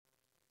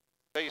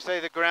So you say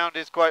the ground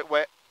is quite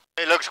wet?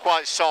 It looks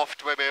quite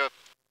soft when we were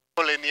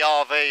pulling the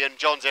RV and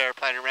John's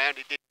aeroplane around.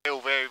 It did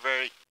feel very,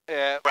 very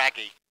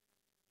braggy.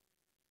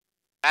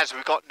 As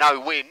we've got no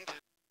wind.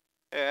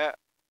 Yeah.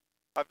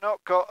 I've not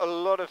got a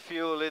lot of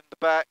fuel in the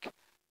back,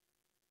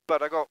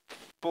 but I got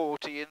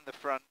 40 in the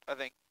front, I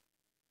think.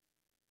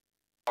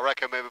 I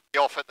reckon we'll be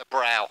off at the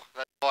brow.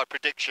 That's my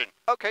prediction.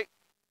 Okay.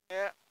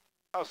 Yeah,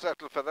 I'll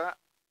settle for that.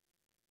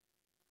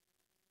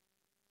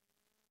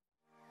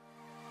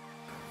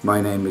 My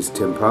name is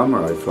Tim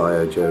Palmer. I fly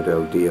a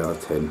Jodel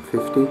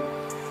DR1050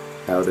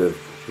 out of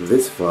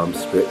this farm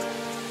strip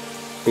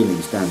in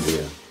East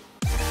Anglia.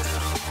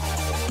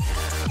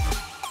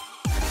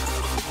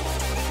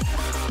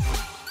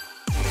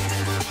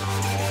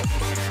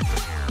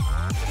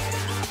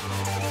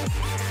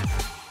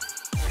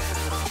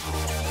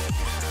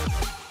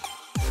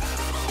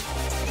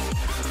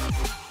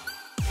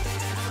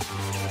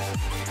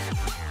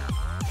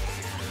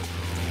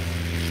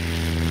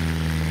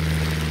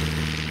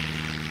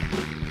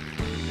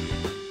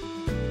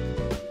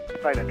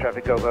 Leyland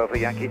traffic, Golf Alpha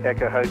Yankee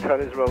Echo Hotel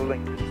is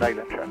rolling.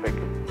 Leyland traffic.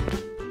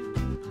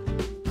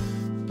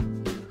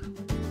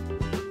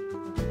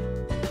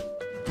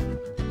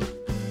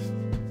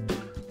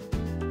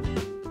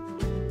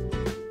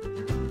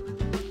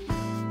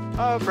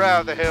 Oh,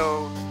 brow of the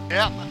hill.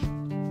 Yeah.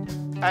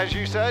 As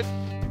you said.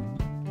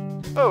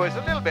 Oh, it's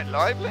a little bit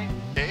lively.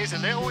 It is a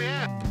little,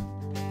 yeah.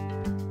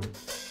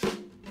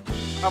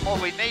 And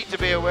what we need to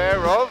be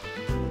aware of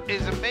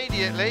is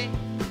immediately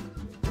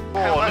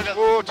how much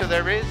water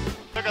there is.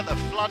 Look at the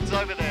floods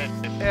over there.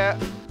 Yeah.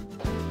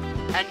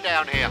 And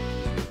down here.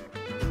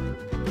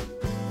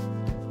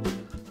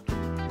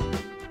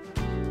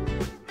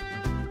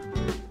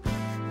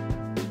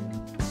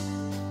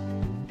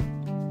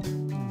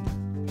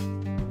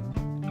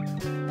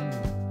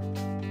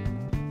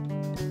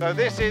 So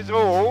this is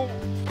all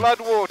flood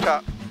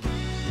water.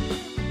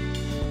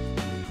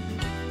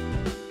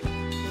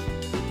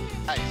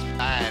 That is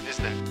bad,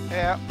 isn't it?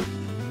 Yeah.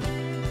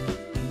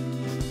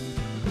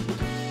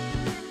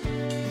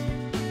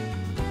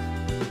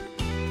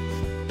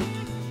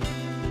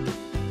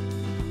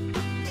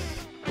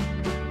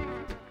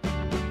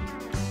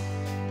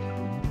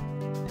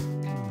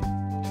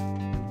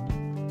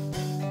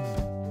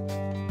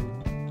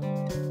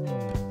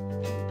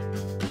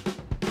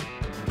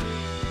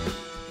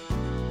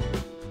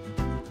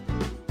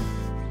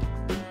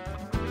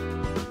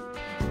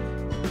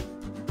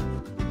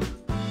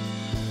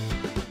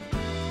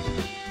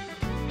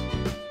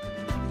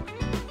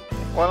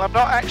 Well, I'm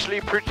not actually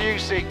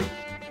producing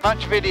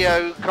much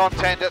video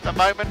content at the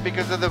moment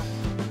because of the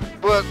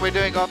work we're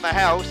doing on the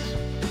house.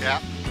 Yeah.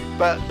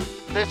 But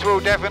this will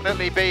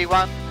definitely be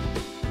one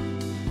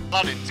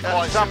Flooding's at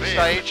quite some severe.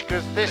 stage,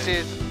 because this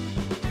is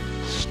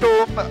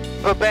Storm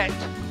Babet,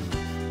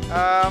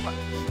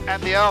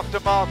 and the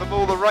aftermath of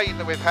all the rain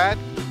that we've had.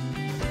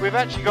 We've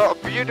actually got a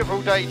beautiful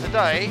day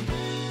today,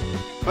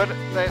 but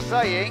they're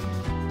saying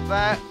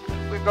that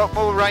we've got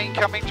more rain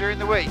coming during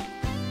the week.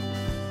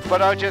 But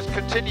I'll just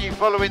continue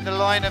following the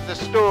line of the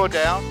Stour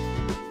down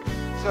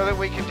so that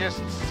we can just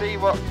see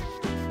what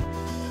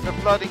the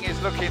flooding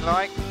is looking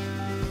like.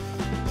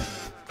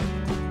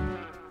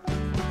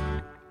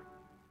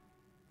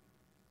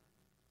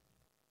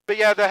 But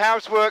yeah, the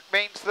housework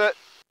means that,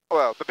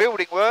 well, the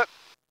building work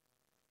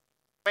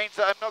means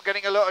that I'm not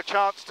getting a lot of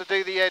chance to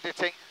do the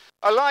editing.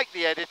 I like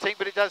the editing,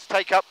 but it does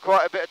take up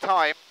quite a bit of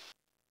time.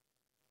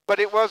 But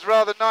it was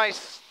rather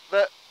nice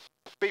that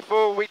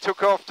before we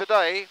took off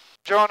today,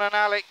 John and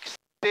Alex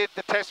did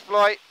the test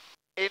flight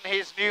in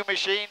his new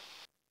machine.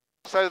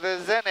 So the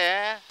Zen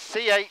Air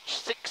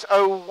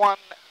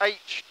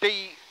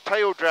CH601HD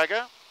tail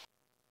dragger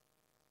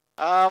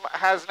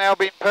has now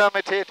been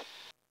permitted,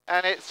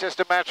 and it's just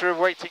a matter of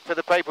waiting for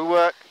the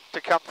paperwork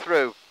to come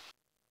through.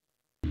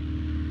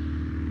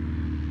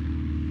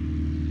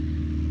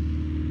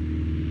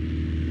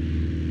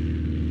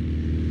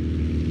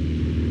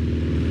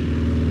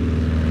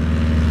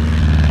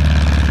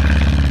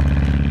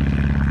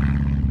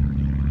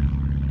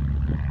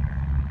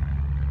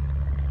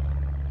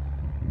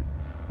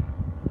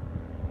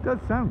 Does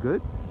sound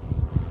good.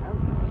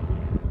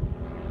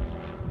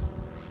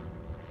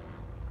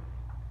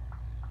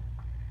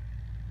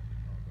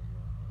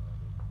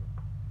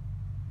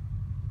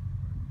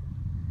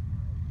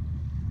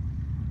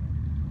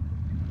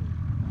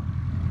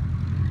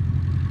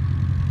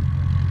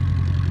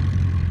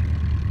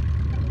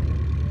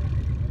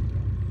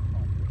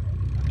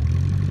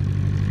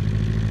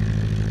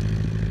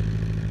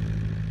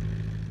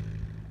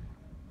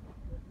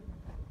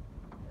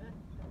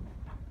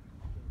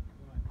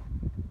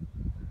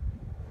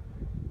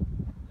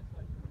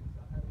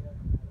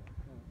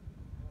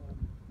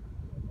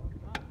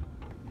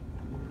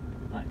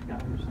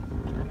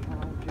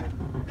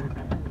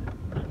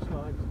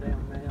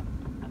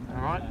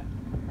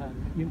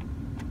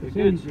 It's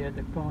easier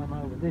to climb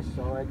over this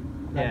side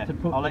than to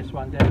put this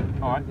one down.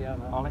 Alright,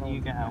 I'll let you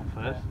get out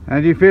first.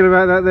 How do you feel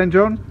about that then,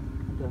 John? I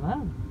don't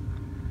know.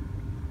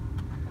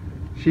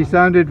 She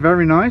sounded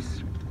very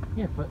nice.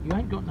 Yeah, but you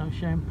ain't got no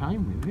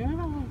champagne with you, have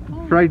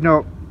you? Afraid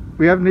not.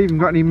 We haven't even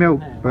got any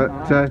milk, but...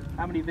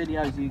 How many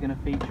videos are you going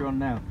to feature on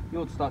now?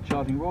 You ought to start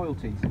charging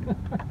royalties.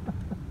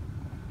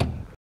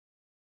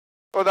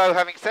 Although,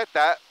 having said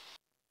that,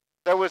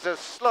 there was a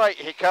slight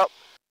hiccup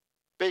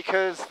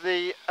because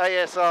the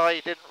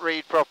ASI didn't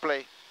read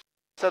properly.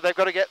 So they've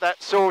got to get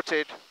that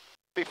sorted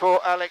before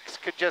Alex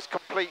can just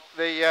complete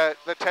the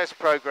test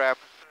program.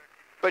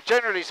 But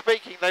generally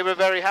speaking, they were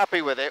very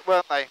happy with it,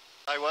 weren't they?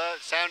 They were.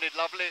 It sounded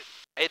lovely.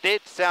 It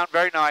did sound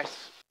very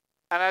nice.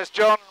 And as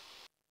John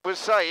was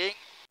saying,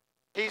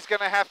 he's going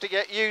to have to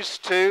get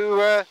used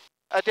to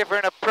a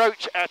different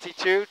approach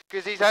attitude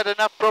because he's had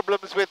enough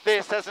problems with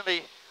this, hasn't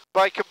he?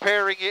 By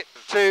comparing it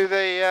to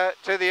the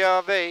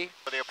RV.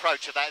 But the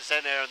approach of that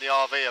Zen Air and the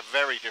RV are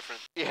very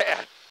different.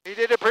 Yeah, he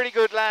did a pretty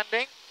good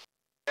landing.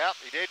 Yep,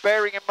 he did.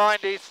 Bearing in mind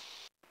he's,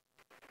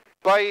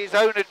 by his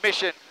own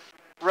admission,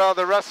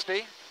 rather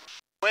rusty.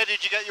 Where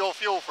did you get your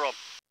fuel from?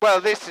 Well,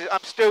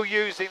 I'm still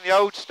using the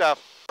old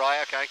stuff. Right,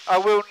 okay. I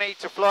will need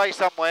to fly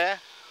somewhere,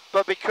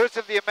 but because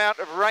of the amount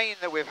of rain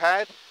that we've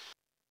had,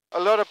 a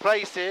lot of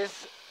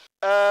places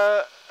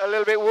a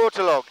little bit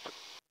waterlogged.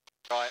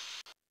 Right.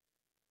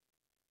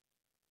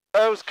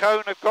 Earl's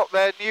Cone have got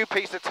their new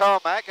piece of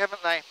tarmac,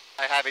 haven't they?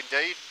 They have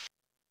indeed.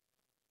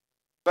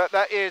 But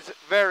that is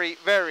very,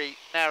 very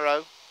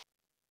narrow.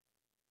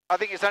 I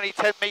think it's only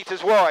 10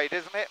 metres wide,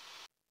 isn't it?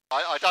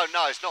 I don't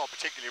know. It's not a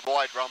particularly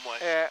wide runway.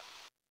 Yeah.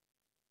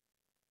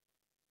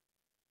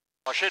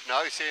 I should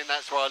know, seeing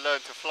that's where I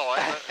learned to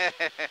fly.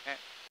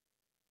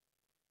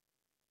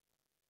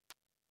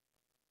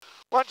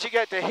 Once you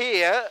get to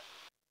here,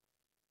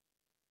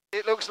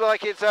 it looks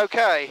like it's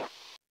okay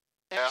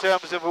in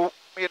terms of,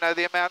 you know,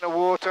 the amount of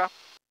water.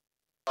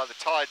 Well, the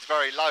tide's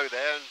very low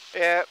there. And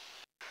yeah.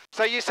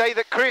 So you say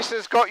that Chris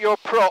has got your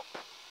prop?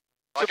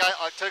 I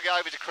took it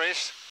over to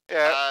Chris.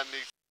 Yeah.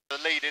 The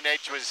leading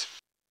edge was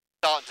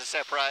starting to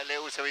separate a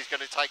little, so he's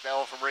going to take that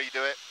off and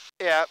redo it.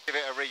 Yeah. Give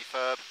it a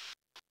refurb.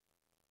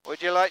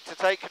 Would you like to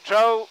take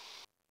control?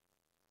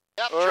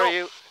 Yep, or sure. are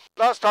you?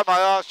 Last time I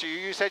asked you,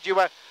 you said you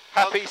were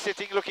happy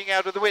sitting looking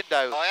out of the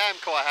window. I am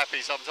quite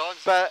happy sometimes.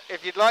 But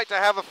if you'd like to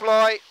have a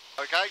fly.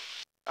 Okay.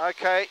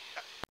 Okay.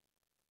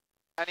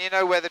 And you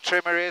know where the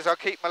trimmer is. I'll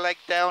keep my leg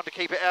down to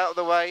keep it out of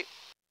the way.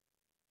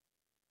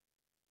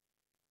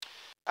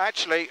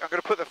 Actually, I'm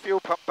going to put the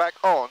fuel pump back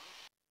on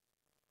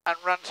and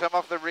run some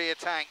off the rear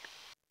tank.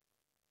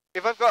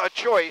 If I've got a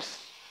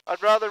choice,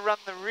 I'd rather run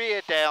the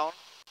rear down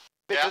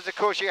because, of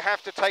course, you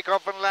have to take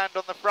off and land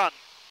on the front.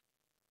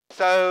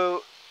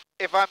 So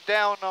if I'm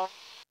down on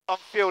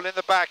fuel in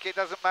the back, it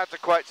doesn't matter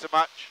quite so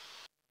much.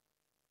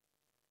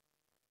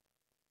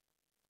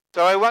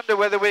 So I wonder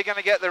whether we're going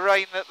to get the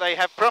rain that they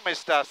have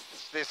promised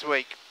us this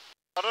week.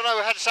 I don't know,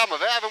 we had some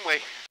of it, haven't we?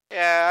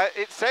 Yeah,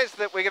 it says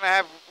that we're going to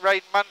have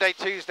rain Monday,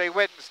 Tuesday,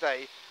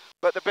 Wednesday,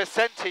 but the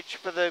percentage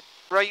for the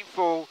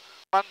rainfall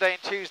Monday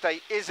and Tuesday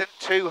isn't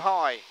too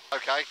high.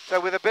 Okay. So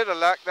with a bit of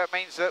luck, that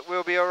means that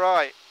we'll be all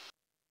right.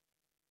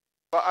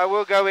 But I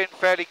will go in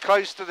fairly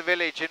close to the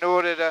village in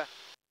order to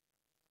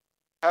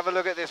have a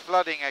look at this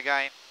flooding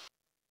again.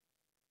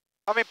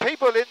 I mean,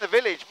 people in the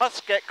village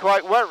must get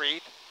quite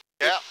worried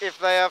if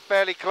they are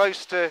fairly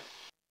close to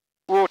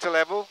water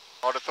level.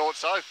 I'd have thought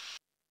so.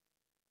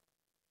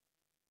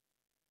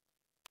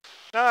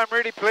 No, I'm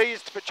really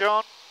pleased for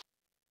John.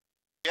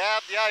 Yeah,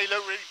 he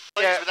looked really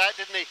pleased with that,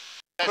 didn't he?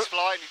 Test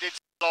flying, he did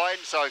flying,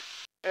 so.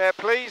 Yeah,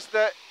 pleased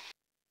that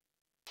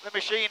the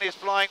machine is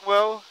flying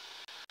well,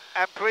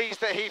 and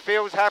pleased that he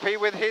feels happy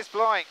with his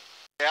flying.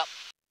 Yep.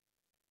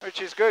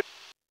 Which is good.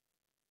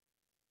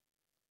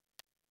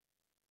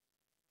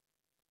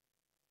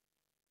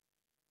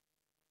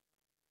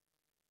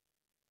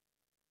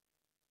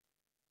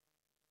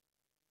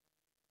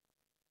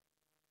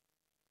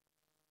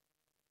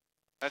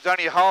 There's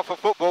only half a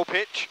football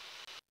pitch.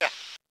 Yeah.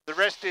 The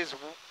rest is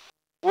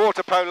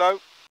water polo.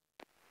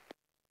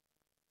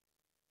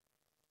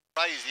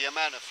 Crazy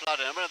amount of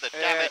flooding. I remember the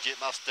damage it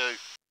must do.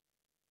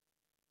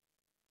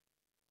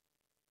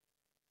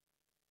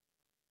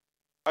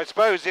 I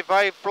suppose if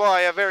they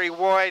fly a very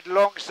wide,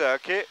 long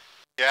circuit,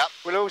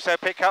 we'll also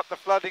pick up the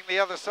flooding the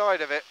other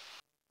side of it.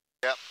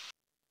 Yep.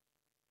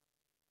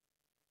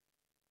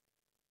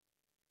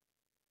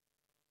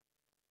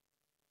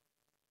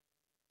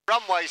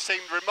 Runway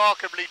seemed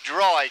remarkably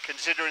dry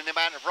considering the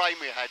amount of rain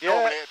we had.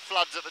 Normally it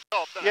floods at the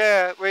top, doesn't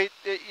it?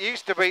 It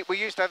used to be. We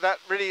used to have that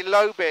really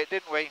low bit,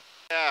 didn't we?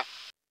 Yeah.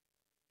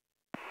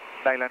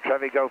 Mainland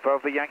traffic, Golf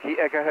Alpha Yankee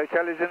Echo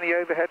Hotel is in the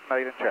overhead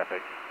mainland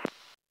traffic.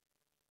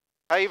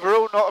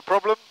 Haverhill, not a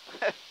problem.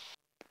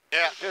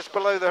 Yeah. Just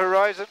below the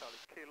horizon.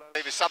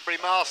 Leave a Sudbury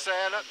mast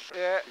there, look.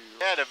 Yeah.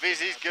 Yeah, the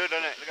viz is good,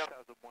 isn't it?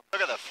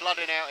 Look at the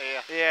flooding out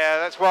here. Yeah,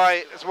 that's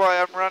why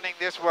I'm running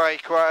this way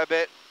quite a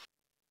bit.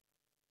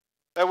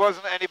 There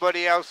wasn't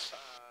anybody else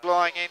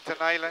flying into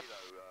Neyland.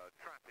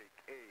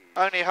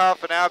 Only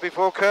half an hour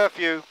before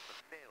curfew.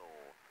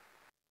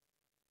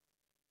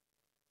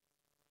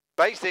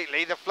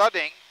 Basically, the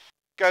flooding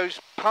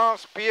goes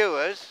past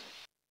Bewers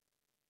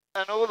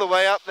and all the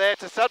way up there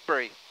to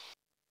Sudbury.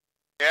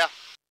 Yeah.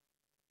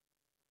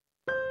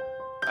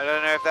 I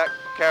don't know if that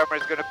camera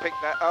is going to pick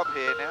that up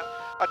here now.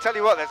 I'll tell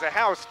you what, there's a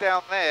house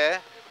down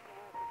there.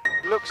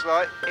 Looks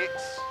like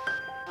it's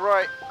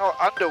right, not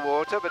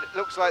underwater, but it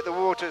looks like the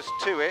water's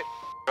to it.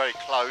 Very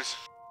close.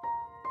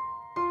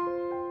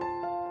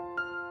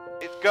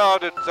 Its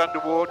garden's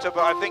underwater,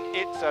 but I think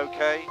it's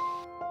okay.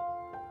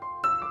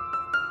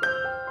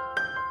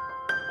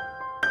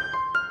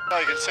 So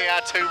you can see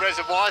our two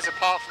reservoirs,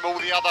 apart from all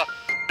the other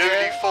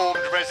newly formed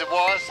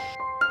reservoirs.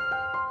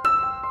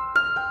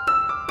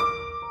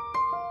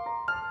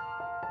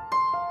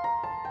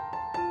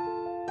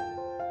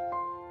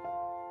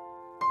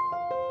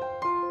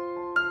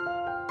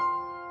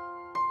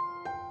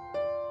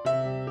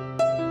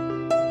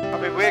 I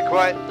mean, we're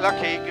quite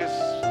lucky because,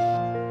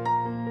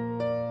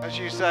 as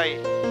you say,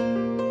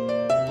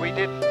 we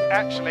didn't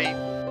actually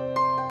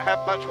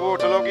have much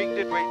waterlogging,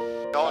 did we?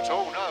 Not at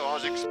all, no. I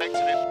was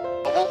expecting it.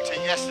 I walked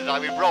in yesterday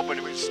with Rob and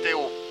it was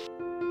still,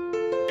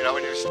 you know,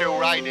 when it was still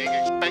raining,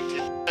 expecting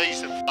to see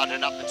some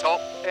flooding up the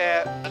top.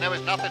 Yeah. And there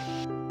was nothing.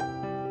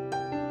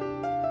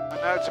 I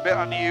know it's a bit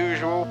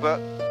unusual, but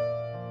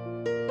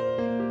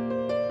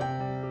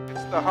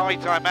it's the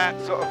height I'm at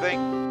sort of thing.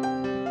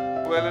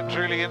 Well and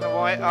truly in the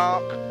White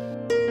Ark.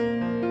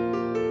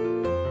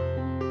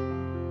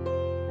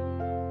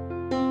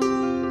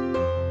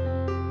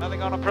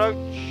 Nothing on approach.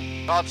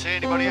 Can't see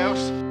anybody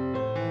else.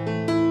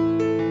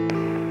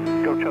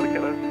 Golf Charlie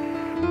Kilo.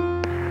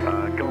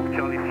 Golf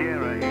Charlie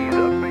Sierra, he's a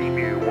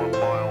BMU 1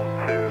 mile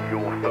to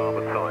your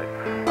starboard side.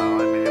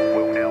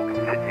 We'll now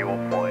continue on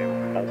my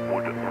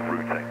onward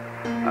routing.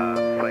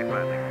 Safe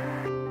landing.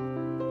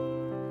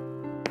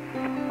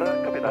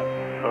 Copy that.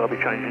 I'll be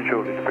changing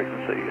shortly to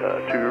frequency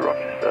to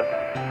Rochester.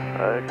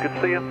 Good to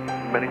see you.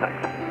 Many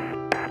thanks.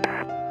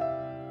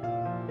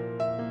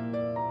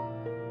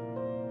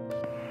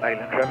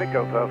 Nayland traffic,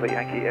 Golf Alpha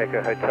Yankee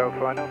Echo Hotel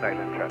Final,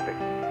 Nayland traffic.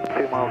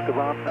 2 miles to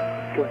run,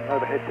 going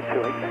overhead to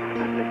 28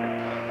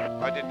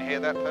 next. I didn't hear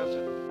that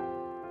person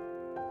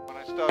when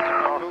I started my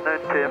call.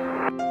 Afternoon,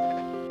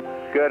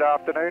 Tim. Good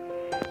afternoon.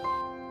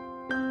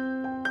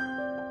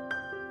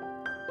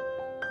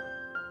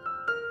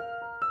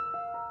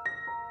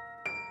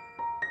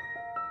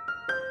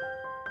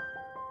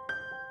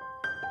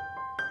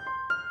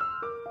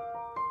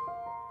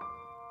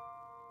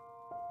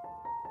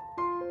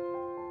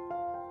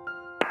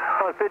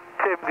 Hi, Tim.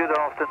 Good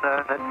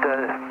afternoon at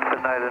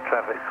Nayland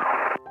traffic.